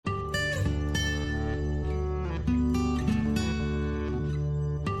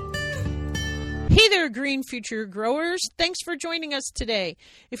Hey there, Green Future Growers. Thanks for joining us today.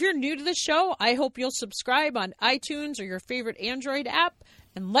 If you're new to the show, I hope you'll subscribe on iTunes or your favorite Android app,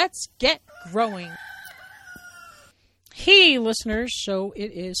 and let's get growing. Hey, listeners. So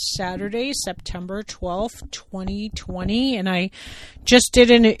it is Saturday, September 12th, 2020, and I just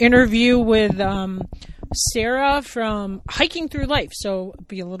did an interview with Sarah from Hiking Through Life, so it'll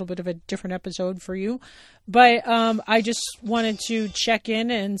be a little bit of a different episode for you. But I just wanted to check in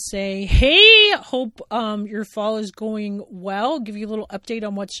and say, hey, hope your fall is going well. Give you a little update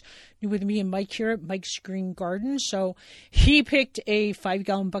on what's new with me and Mike here at Mike's Green Garden. So he picked a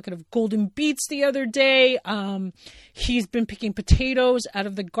 5-gallon bucket of golden beets the other day. He's been picking potatoes out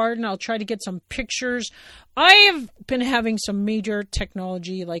of the garden. I'll try to get some pictures. I have been having some major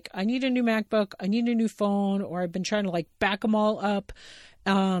technology, like I need a new MacBook, I need a new phone, or I've been trying to back them all up.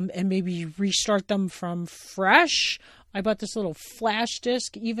 And maybe restart them from fresh. I bought this little flash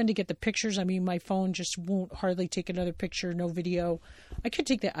disc even to get the pictures. I mean, my phone just won't hardly take another picture, no video. I could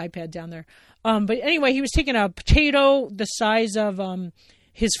take the iPad down there. But anyway, he was taking a potato the size of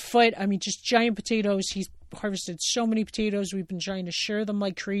his foot. I mean, just giant potatoes. He's harvested so many potatoes. We've been trying to share them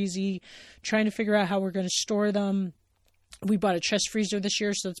like crazy, trying to figure out how we're going to store them. We bought a chest freezer this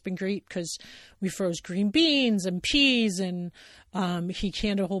year, so it's been great because we froze green beans and peas, and he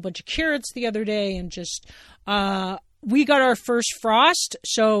canned a whole bunch of carrots the other day, and just we got our first frost.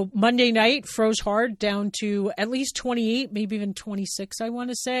 So Monday night froze hard down to at least 28, maybe even 26, I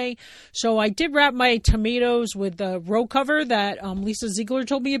want to say. So I did wrap my tomatoes with the row cover that Lisa Ziegler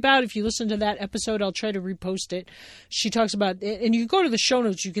told me about. If you listen to that episode, I'll try to repost it. She talks about it, and you go to the show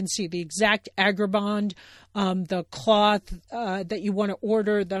notes, you can see the exact Agribond, the cloth that you want to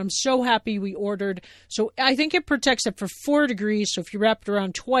order, that I'm so happy we ordered. So I think it protects it for 4 degrees. So if you wrap it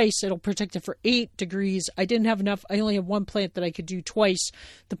around twice, it'll protect it for 8 degrees. I didn't have enough. I only have one plant that I could do twice.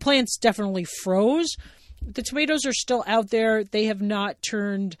 The plants definitely froze. The tomatoes are still out there. They have not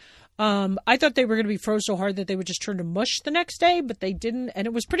turned. I thought they were going to be froze so hard that they would just turn to mush the next day, but they didn't. And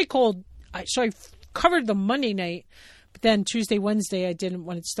it was pretty cold. So I covered them Monday night. But then Tuesday, Wednesday, I didn't,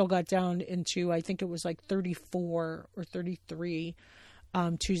 when it still got down into, I think it was like 34 or 33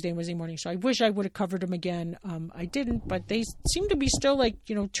 Tuesday and Wednesday morning. So I wish I would have covered them again. I didn't, but they seem to be still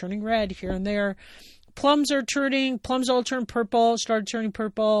turning red here and there. Plums all turned purple, started turning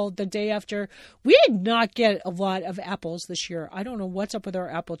purple the day after. We did not get a lot of apples this year. I don't know what's up with our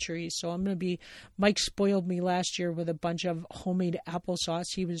apple trees. So Mike spoiled me last year with a bunch of homemade applesauce.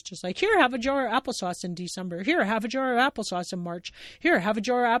 He was just like, here, have a jar of applesauce in December. Here, have a jar of applesauce in March. Here, have a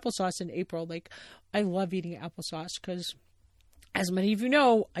jar of applesauce in April. I love eating applesauce because, as many of you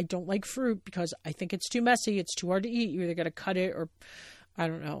know, I don't like fruit because I think it's too messy. It's too hard to eat. You either got to cut it or I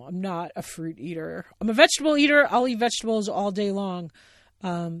don't know. I'm not a fruit eater. I'm a vegetable eater. I'll eat vegetables all day long.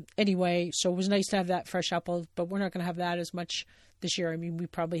 Anyway, so it was nice to have that fresh apple, but we're not going to have that as much this year. I mean, we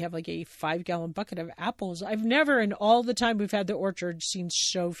probably have a 5-gallon bucket of apples. I've never, in all the time we've had the orchard, seen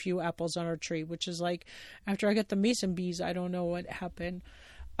so few apples on our tree, which is after I got the mason bees, I don't know what happened.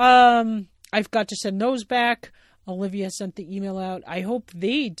 I've got to send those back. Olivia sent the email out. I hope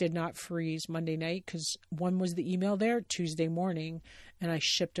they did not freeze Monday night because when was the email there? Tuesday morning, and I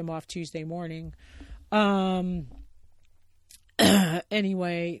shipped them off Tuesday morning.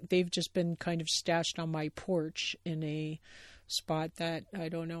 Anyway, they've just been kind of stashed on my porch in a spot that I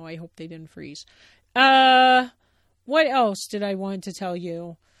don't know. I hope they didn't freeze. What else did I want to tell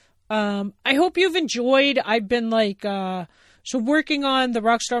you? I hope you've enjoyed. I've been working on the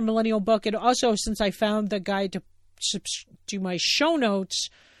Rockstar Millennial book, and also since I found the guy to do my show notes,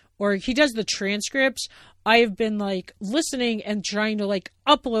 or he does the transcripts, I have been listening and trying to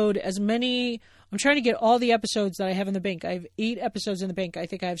upload as many. I'm trying to get all the episodes that I have in the bank. I have 8 episodes in the bank. I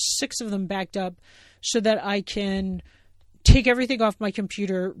think I have 6 of them backed up so that I can take everything off my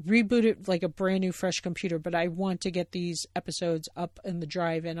computer, reboot it like a brand new fresh computer. But I want to get these episodes up in the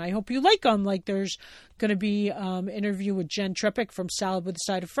drive, and I hope you like them. There's going to be interview with Jen Trepic from Salad with a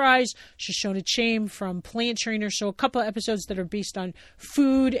Side of Fries, Shoshona Chaim from Plant Trainer. So a couple of episodes that are based on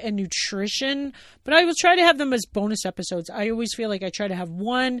food and nutrition, but I will try to have them as bonus episodes. I always feel like I try to have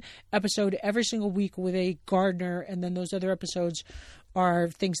one episode every single week with a gardener, and then those other episodes are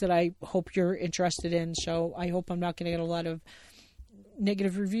things that I hope you're interested in. So I hope I'm not going to get a lot of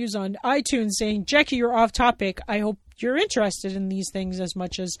negative reviews on iTunes saying, Jackie, you're off topic. I hope you're interested in these things as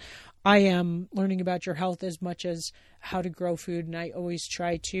much as I am, learning about your health as much as how to grow food. And I always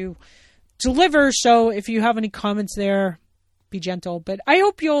try to deliver. So if you have any comments there, be gentle, but I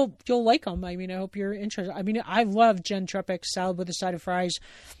hope you'll like them. I mean, I hope you're interested. I mean, I love Jen Trepic's Salad with a Side of Fries.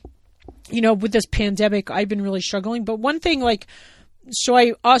 With this pandemic, I've been really struggling, but one thing so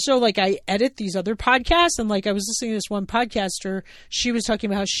I also, like, I edit these other podcasts, and like I was listening to this one podcaster, she was talking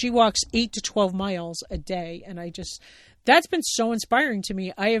about how she walks 8 to 12 miles a day. And that's been so inspiring to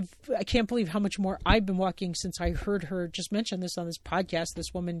me. I can't believe how much more I've been walking since I heard her just mention this on this podcast.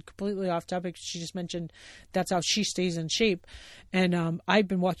 This woman, completely off topic, she just mentioned that's how she stays in shape. And I've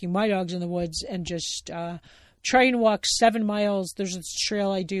been walking my dogs in the woods and just trying to walk 7 miles. There's a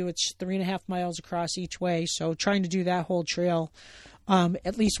trail I do. It's 3.5 miles across each way. So trying to do that whole trail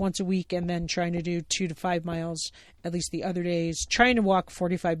at least once a week, and then trying to do 2 to 5 miles at least the other days. Trying to walk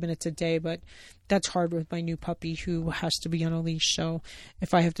 45 minutes a day, but that's hard with my new puppy who has to be on a leash. So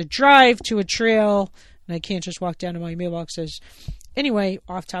if I have to drive to a trail and I can't just walk down to my mailboxes. Anyway,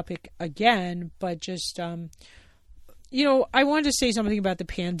 off topic again, but just, I wanted to say something about the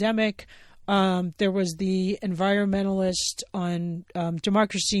pandemic. There was the environmentalist on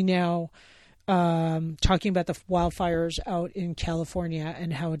Democracy Now! Talking about the wildfires out in California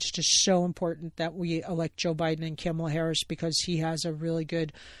and how it's just so important that we elect Joe Biden and Kamala Harris because he has a really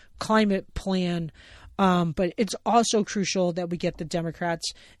good climate plan. But it's also crucial that we get the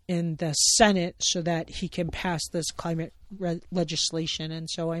Democrats in the Senate so that he can pass this climate legislation. And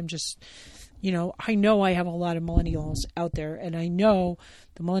so I'm just, I know I have a lot of millennials out there, and I know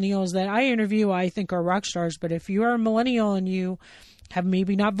the millennials that I interview, I think are rock stars. But if you are a millennial and you have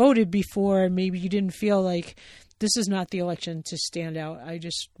maybe not voted before, and maybe you didn't feel like this is not the election to stand out, I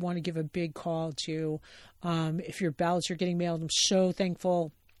just want to give a big call to, if your ballots are getting mailed, I'm so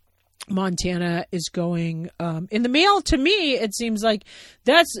thankful Montana is going in the mail. To me, it seems like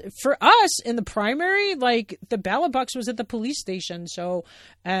that's for us in the primary. Like the ballot box was at the police station. So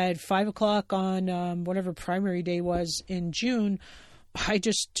at 5:00 on whatever primary day was in June, I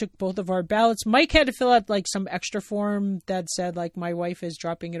just took both of our ballots. Mike had to fill out like some extra form that said like my wife is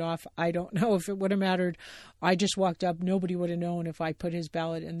dropping it off. I don't know if it would have mattered. I just walked up. Nobody would have known if I put his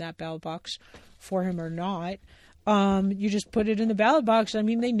ballot in that ballot box for him or not. You just put it in the ballot box. I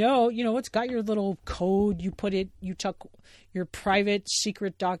mean, they know, it's got your little code. You tuck your private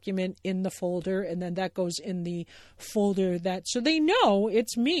secret document in the folder, and then that goes in the folder so they know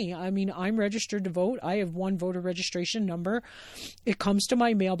it's me. I mean, I'm registered to vote. I have one voter registration number. It comes to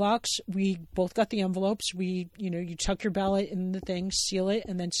my mailbox. We both got the envelopes. You tuck your ballot in the thing, seal it,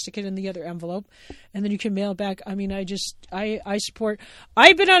 and then stick it in the other envelope, and then you can mail it back. I mean, I support.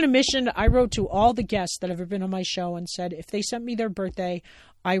 I've been on a mission. I wrote to all the guests that have ever been on my show and said if they sent me their birthday,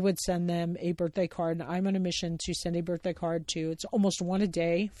 I would send them a birthday card. And I'm on a mission to send a birthday card to, it's almost one a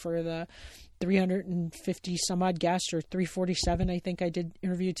day for the 350 some odd guests, or 347 I think I did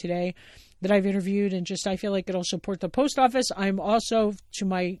interview today that I've interviewed. And just I feel like it'll support the post office. I'm also to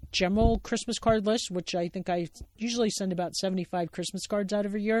my general Christmas card list, which I think I usually send about 75 Christmas cards out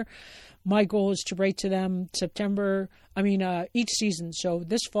every year. My goal is to write to them each season. So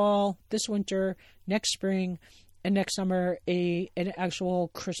this fall, this winter, next spring, and next summer an actual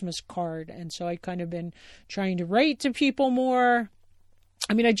Christmas card. And so I kind of been trying to write to people more.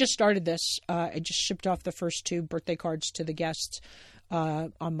 I mean, I just started this. I just shipped off the first 2 birthday cards to the guests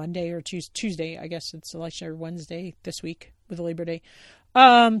on Monday or Tuesday. I guess it's election or Wednesday this week with Labor Day.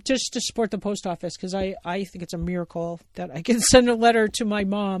 Just to support the post office, because I think it's a miracle that I can send a letter to my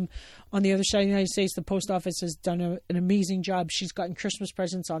mom on the other side of the United States. The post office has done an amazing job. She's gotten Christmas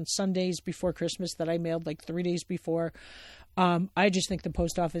presents on Sundays before Christmas that I mailed like 3 days before. I just think the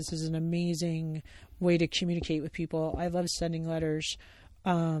post office is an amazing way to communicate with people. I love sending letters.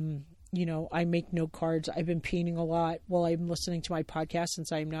 I make note cards. I've been painting a lot while I'm listening to my podcast,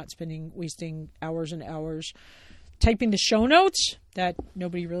 since I'm not wasting hours and hours typing the show notes that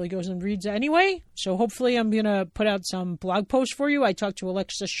nobody really goes and reads anyway. So hopefully I'm going to put out some blog posts for you. I talked to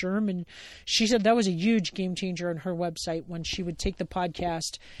Alexa Sherm, and she said that was a huge game changer on her website when she would take the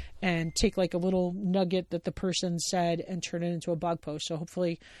podcast and take like a little nugget that the person said and turn it into a blog post. So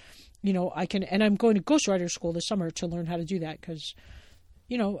hopefully, I can, and I'm going to ghostwriter school this summer to learn how to do that, because,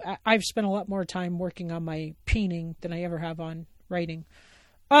 I've spent a lot more time working on my painting than I ever have on writing.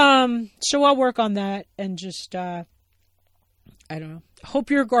 So I'll work on that and just, I don't know. Hope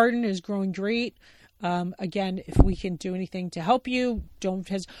your garden is growing great. Again, if we can do anything to help you, don't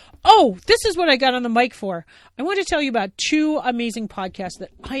hesitate. Oh, this is what I got on the mic for. I want to tell you about 2 amazing podcasts that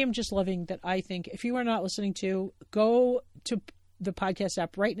I am just loving, that I think if you are not listening to, go to the podcast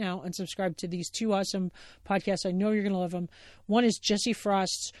app right now and subscribe to these 2 awesome podcasts. I know you're going to love them. One is Jesse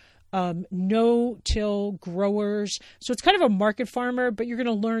Frost's no-till growers. So it's kind of a market farmer, but you're going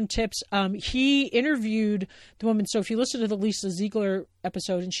to learn tips. He interviewed the woman. So if you listen to the Lisa Ziegler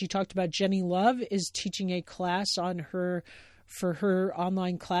episode, and she talked about Jenny Love is teaching a class on her for her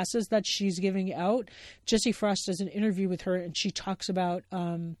online classes that she's giving out. Jessie Frost does an interview with her, and she talks about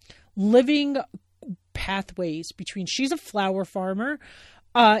living pathways between, she's a flower farmer.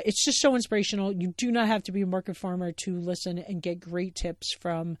 It's just so inspirational. You do not have to be a market farmer to listen and get great tips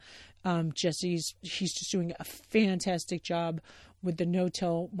from Jessie's. She's just doing a fantastic job with the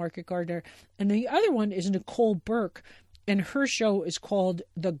no-till market gardener. And the other one is Nicole Burke, and her show is called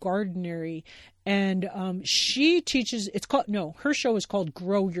The Gardenery. And she teaches, her show is called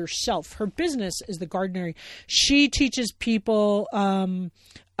Grow Yourself. Her business is The Gardenery. She teaches people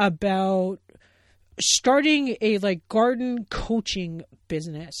about starting a garden coaching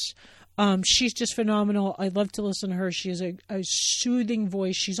business. She's just phenomenal. I love to listen to her. She has a soothing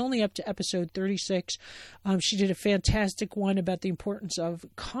voice. She's only up to episode 36. She did a fantastic one about the importance of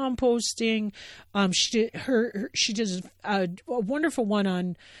composting. She does a wonderful one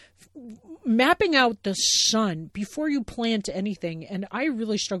on mapping out the sun before you plant anything. And I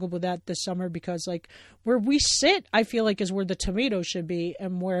really struggled with that this summer because where we sit, I feel like is where the tomatoes should be,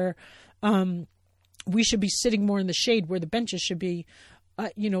 and where we should be sitting more in the shade, where the benches should be.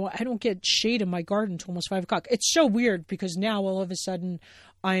 I don't get shade in my garden until almost 5 o'clock. It's so weird because now all of a sudden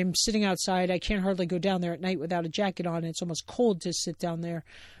I'm sitting outside. I can't hardly go down there at night without a jacket on. It's almost cold to sit down there.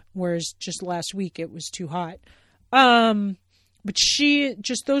 Whereas just last week it was too hot. But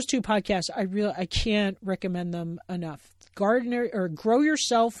those two podcasts, I can't recommend them enough. Gardener or Grow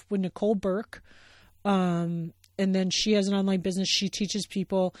Yourself with Nicole Burke. And then she has an online business. She teaches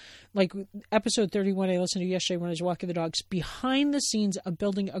people, like episode 31 I listened to yesterday when I was walking the dogs, behind the scenes of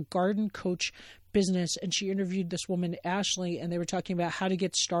building a garden coach business. And she interviewed this woman, Ashley, and they were talking about how to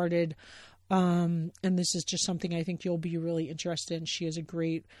get started. And this is just something I think you'll be really interested in. She has a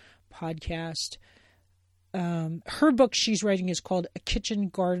great podcast. Her book she's writing is called A Kitchen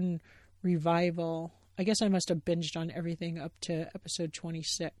Garden Revival. I guess I must have binged on everything up to episode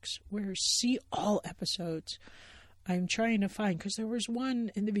 26. See all episodes. I'm trying to find, because there was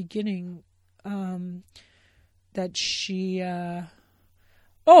one in the beginning that she...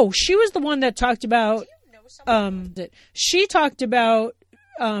 she was the one that talked about... she talked about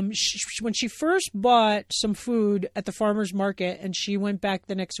when she first bought some food at the farmer's market and she went back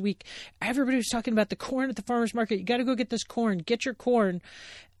the next week. Everybody was talking about the corn at the farmer's market. You got to go get this corn. Get your corn.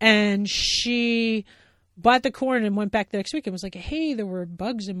 And she bought the corn and went back the next week and was like, hey, there were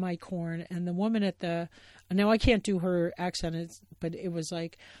bugs in my corn. And the woman now I can't do her accent, but it was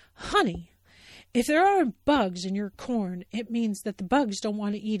like, honey, if there are bugs in your corn, it means that the bugs don't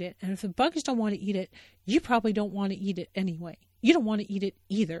want to eat it. And if the bugs don't want to eat it, you probably don't want to eat it anyway. You don't want to eat it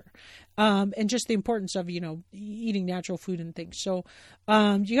either. And just the importance of, eating natural food and things. So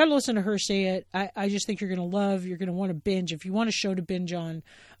you got to listen to her say it. I just think you're going to want to binge. If you want a show to binge on,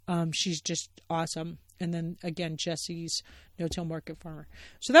 she's just awesome. And then again, Jessie's No-Till Market Farmer.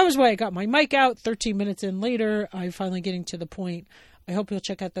 So that was why I got my mic out. 13 minutes in later, I'm finally getting to the point. I hope you'll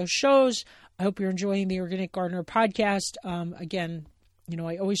check out those shows. I hope you're enjoying the Organic Gardener podcast. Again,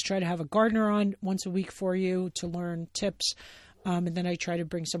 I always try to have a gardener on once a week for you to learn tips. And then I try to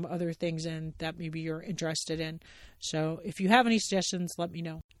bring some other things in that maybe you're interested in. So if you have any suggestions, let me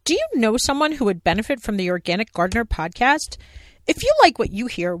know. Do you know someone who would benefit from the Organic Gardener podcast? If you like what you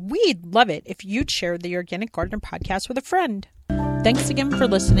hear, we'd love it if you'd share the Organic Gardener podcast with a friend. Thanks again for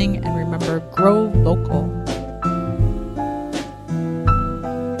listening, and remember, grow local.